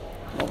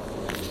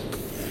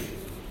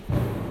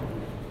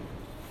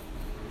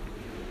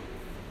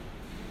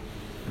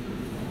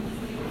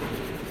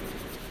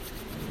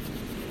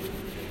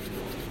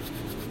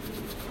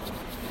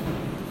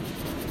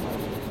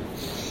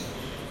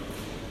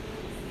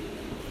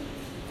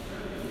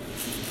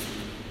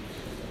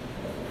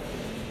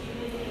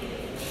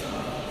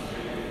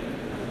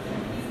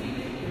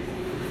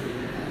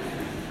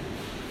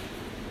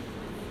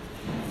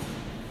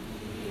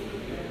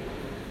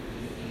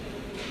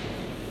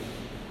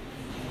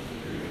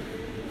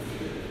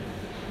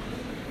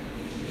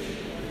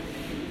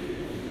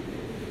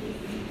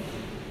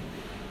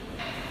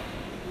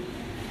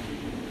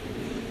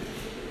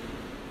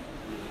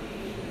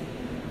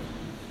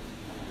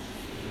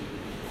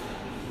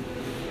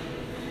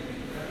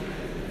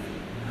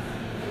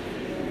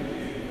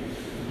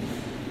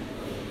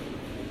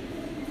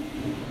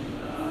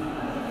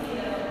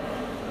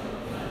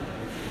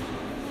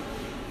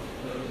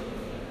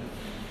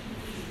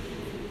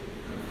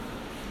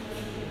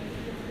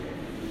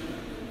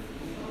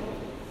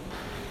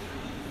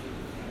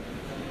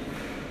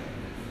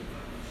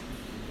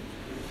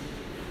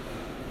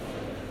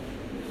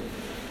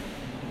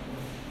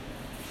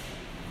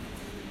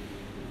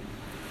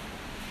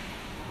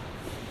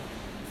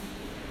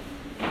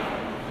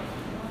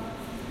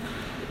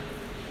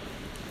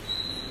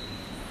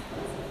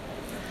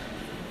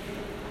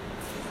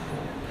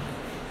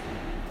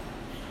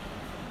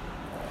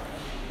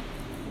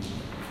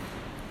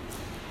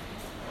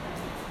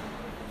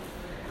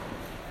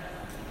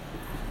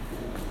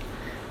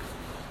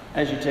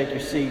 As you take your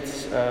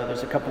seats,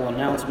 there's a couple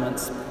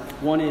announcements.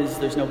 One is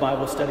there's no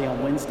Bible study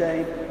on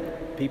Wednesday.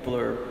 People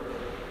are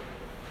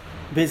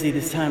busy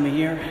this time of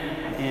year,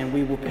 and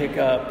we will pick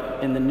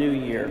up in the new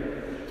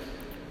year.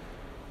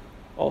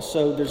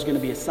 Also, there's going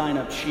to be a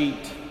sign-up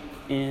sheet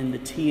in the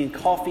tea and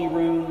coffee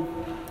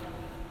room.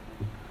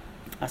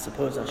 I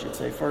suppose I should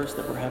say first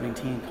that we're having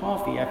tea and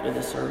coffee after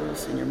the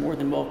service, and you're more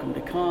than welcome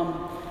to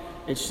come.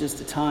 It's just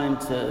a time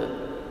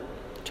to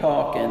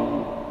talk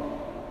and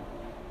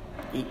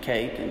eat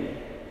cake and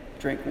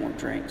drink warm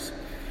drinks.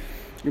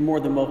 You're more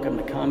than welcome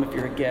to come. If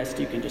you're a guest,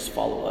 you can just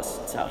follow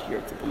us. It's out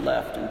here to the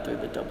left and through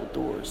the double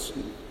doors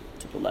and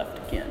to the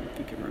left again, if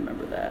you can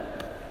remember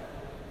that.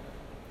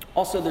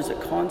 Also, there's a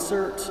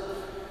concert.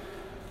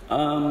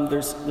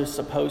 There's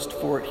a post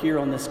for it here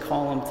on this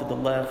column to the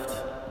left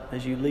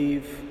as you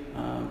leave.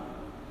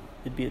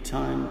 It'd be a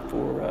time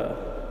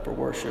for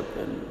worship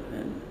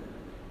and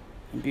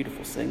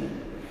beautiful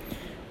singing.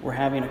 We're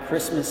having a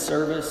Christmas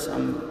service.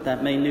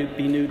 That may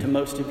be new to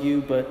most of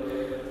you, but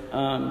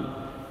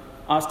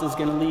Asta's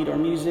going to lead our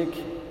music,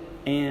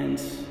 and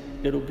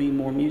it'll be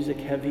more music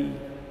heavy,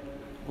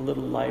 a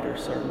little lighter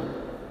sermon,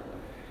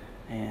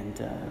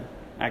 and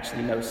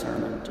actually no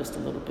sermon, just a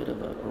little bit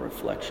of a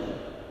reflection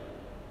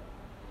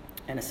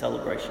and a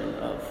celebration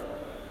of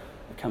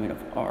the coming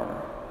of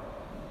our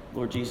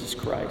Lord Jesus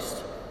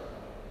Christ.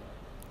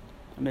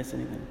 I miss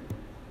anything?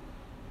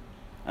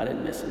 I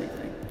didn't miss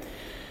anything.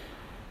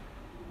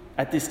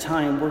 At this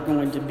time, we're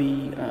going to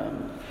be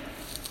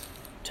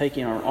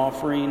taking our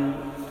offering.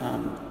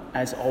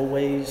 As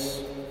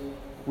always,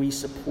 we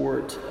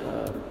support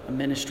a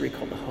ministry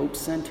called the Hope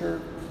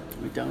Center.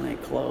 We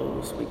donate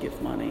clothes, we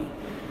give money,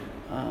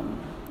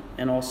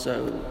 and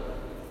also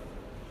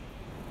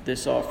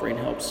this offering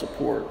helps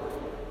support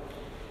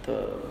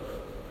the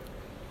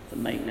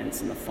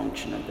maintenance and the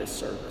function of this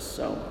service.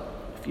 So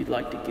if you'd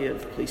like to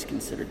give, please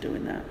consider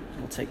doing that.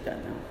 We'll take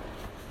that now.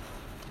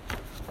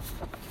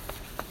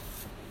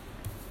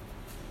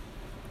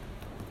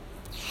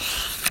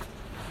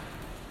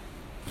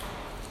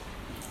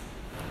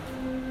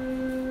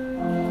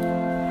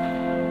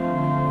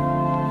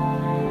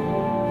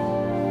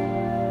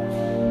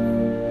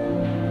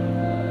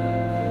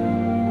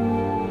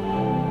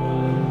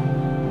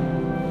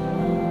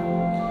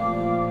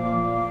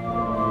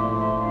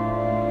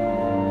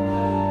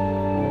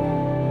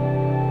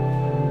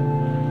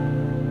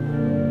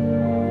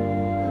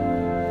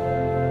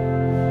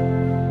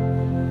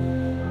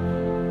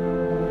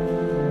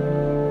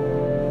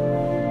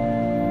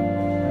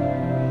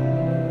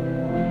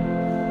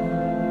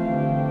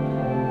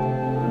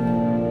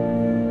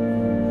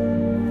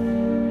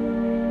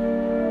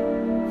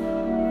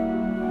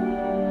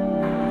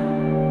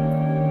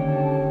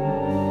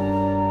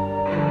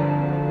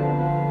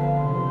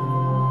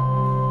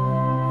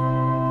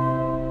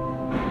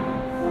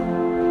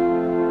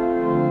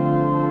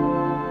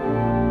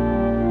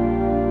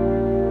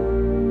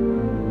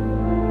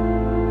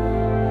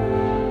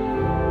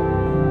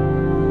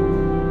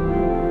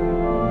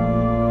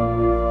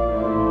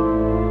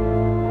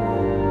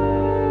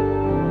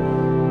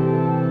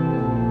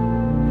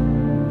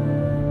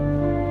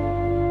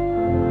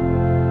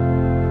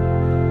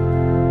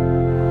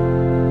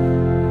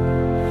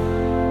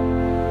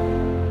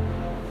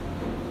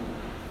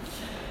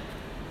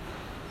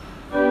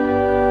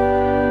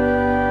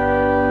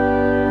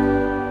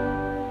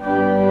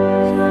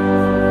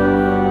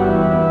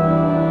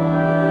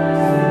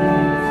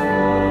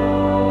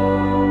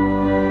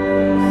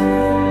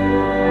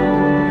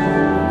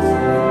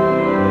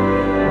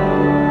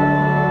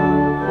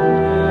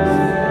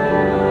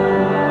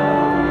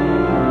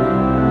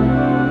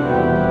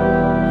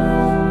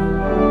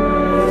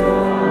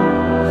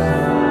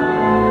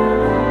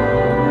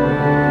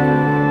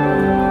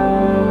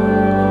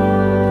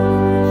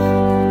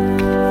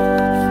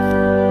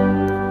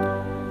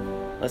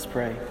 Let's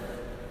pray.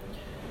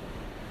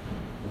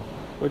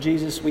 Lord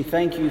Jesus, we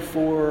thank you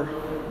for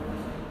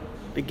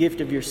the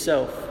gift of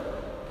yourself.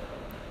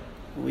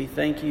 We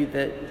thank you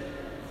that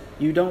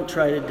you don't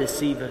try to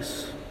deceive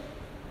us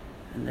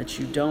and that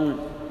you don't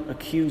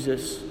accuse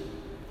us,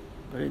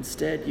 but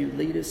instead you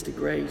lead us to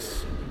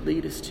grace, you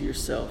lead us to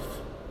yourself,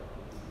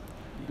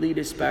 you lead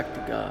us back to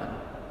God,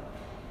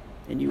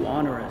 and you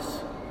honor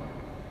us.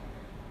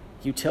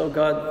 You tell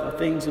God the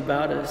things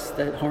about us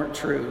that aren't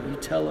true. You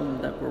tell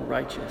him that we're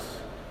righteous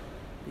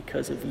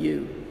because of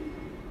you.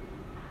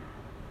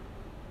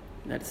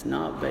 That it's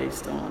not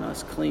based on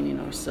us cleaning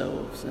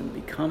ourselves and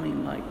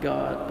becoming like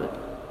God,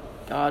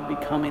 but God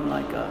becoming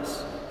like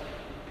us.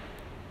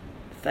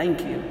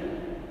 Thank you.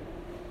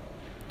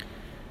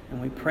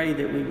 And we pray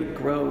that we would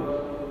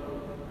grow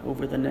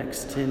over the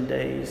next 10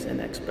 days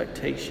in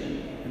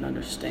expectation and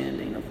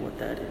understanding of what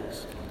that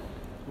is.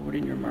 Lord,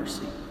 in your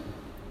mercy,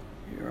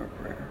 hear our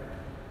prayer.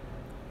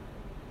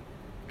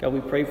 God,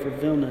 we pray for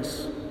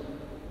Vilnius.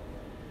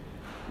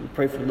 We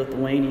pray for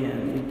Lithuania.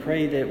 And we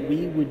pray that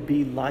we would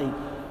be light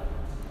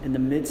in the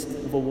midst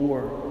of a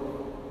war,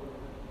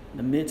 in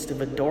the midst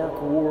of a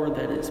dark war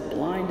that has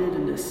blinded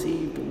and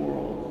deceived the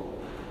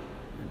world,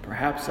 and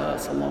perhaps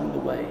us along the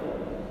way.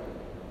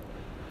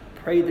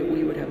 Pray that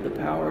we would have the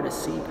power to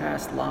see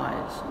past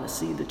lies and to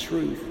see the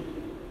truth,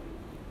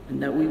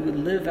 and that we would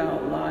live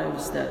out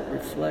lives that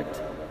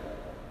reflect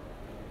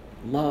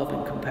love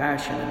and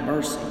compassion and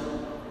mercy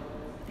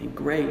and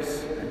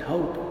grace and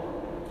hope.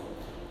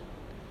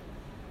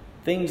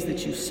 Things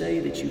that you say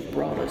that you've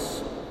brought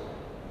us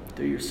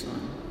through your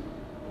Son.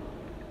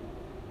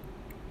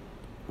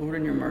 Lord,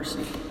 in your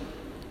mercy,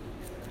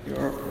 hear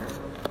our prayer.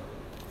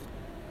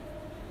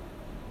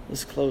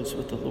 Let's close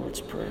with the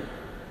Lord's Prayer.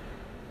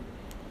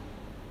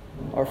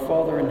 Our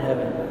Father in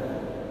heaven,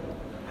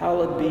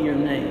 hallowed be your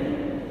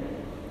name.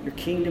 Your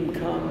kingdom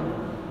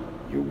come,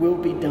 your will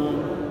be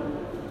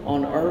done,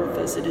 on earth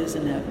as it is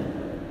in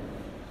heaven.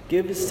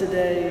 Give us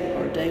today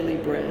our daily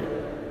bread,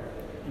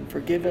 and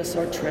forgive us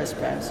our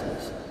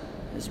trespasses,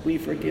 as we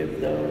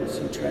forgive those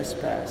who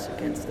trespass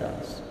against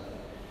us.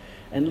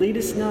 And lead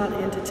us not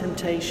into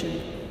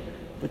temptation,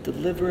 but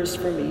deliver us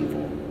from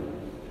evil.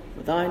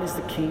 For thine is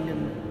the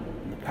kingdom,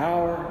 and the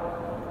power,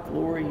 and the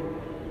glory,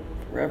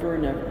 forever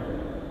and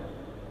ever.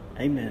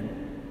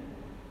 Amen.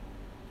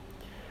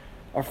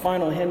 Our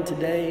final hymn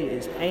today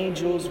is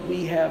Angels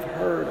We Have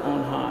Heard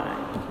on High,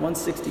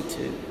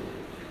 162.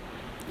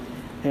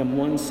 Hymn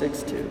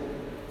 162.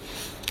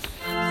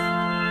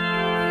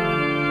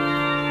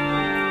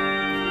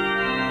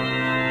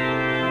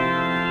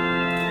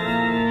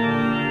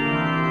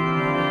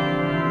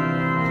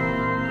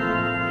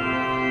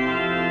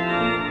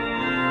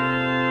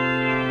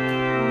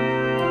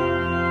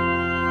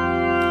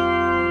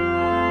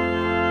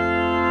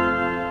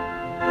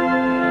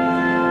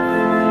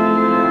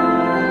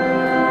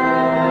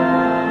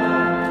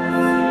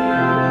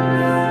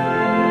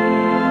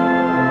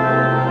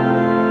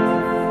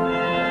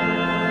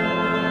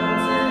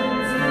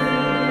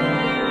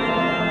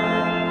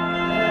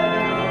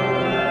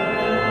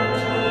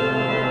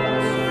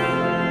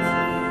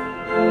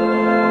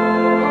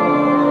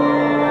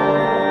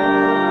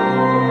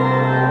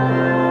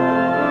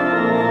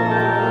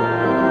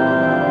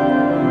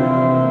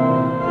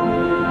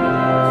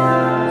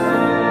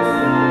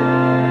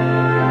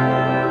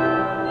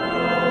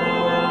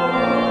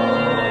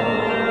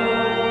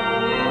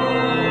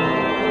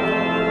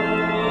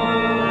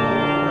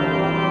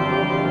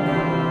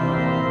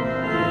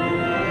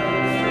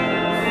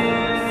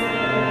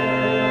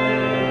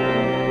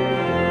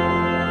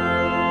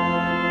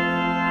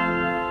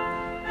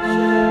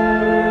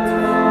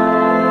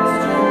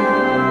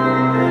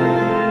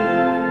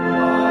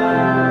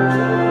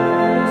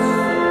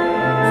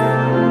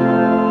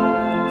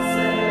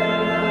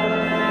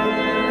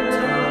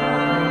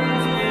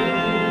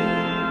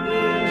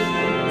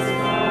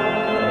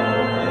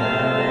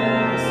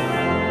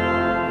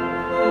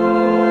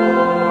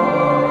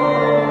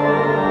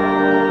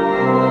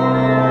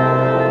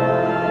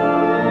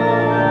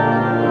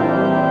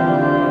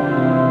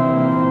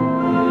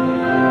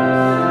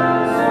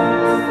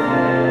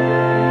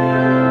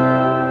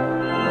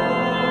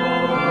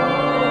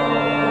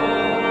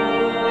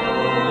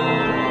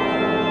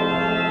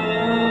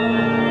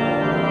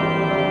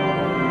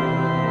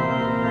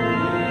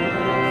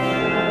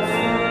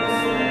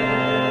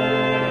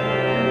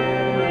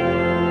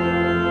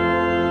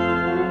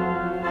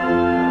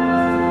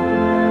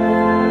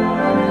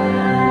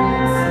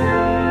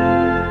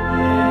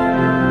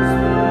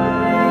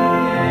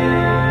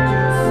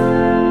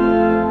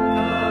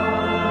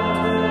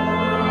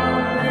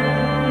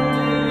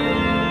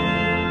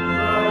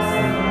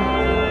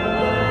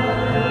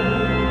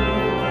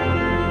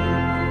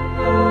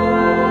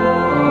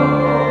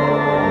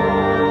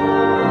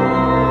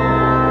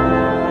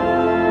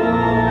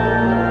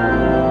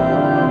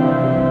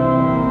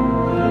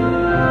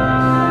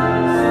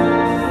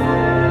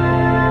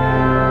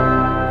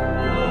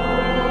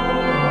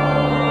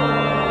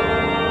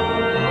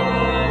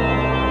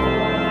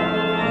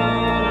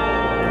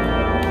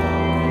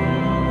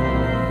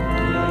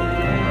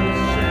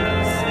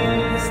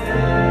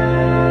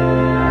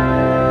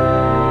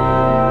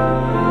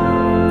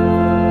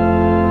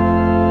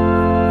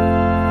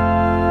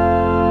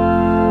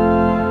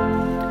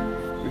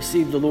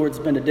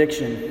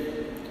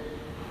 benediction.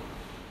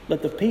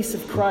 Let the peace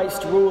of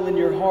Christ rule in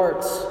your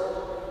hearts,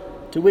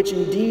 to which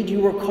indeed you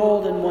were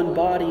called in one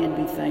body, and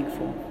be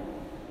thankful.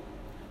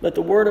 Let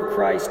the word of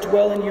Christ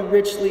dwell in you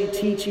richly,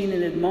 teaching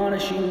and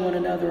admonishing one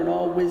another in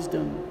all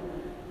wisdom,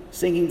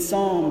 singing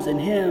psalms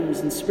and hymns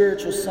and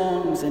spiritual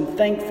songs and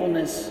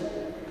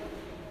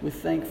with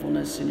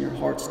thankfulness in your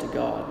hearts to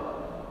God.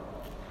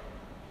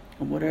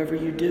 And whatever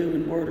you do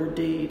in word or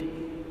deed,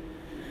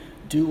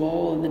 do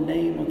all in the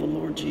name of the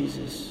Lord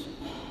Jesus,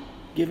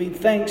 giving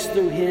thanks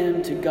through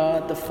him to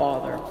God the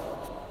Father.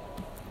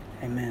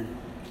 Amen.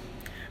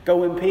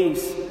 Go in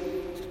peace.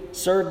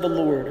 Serve the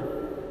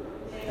Lord.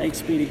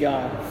 Thanks be to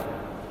God.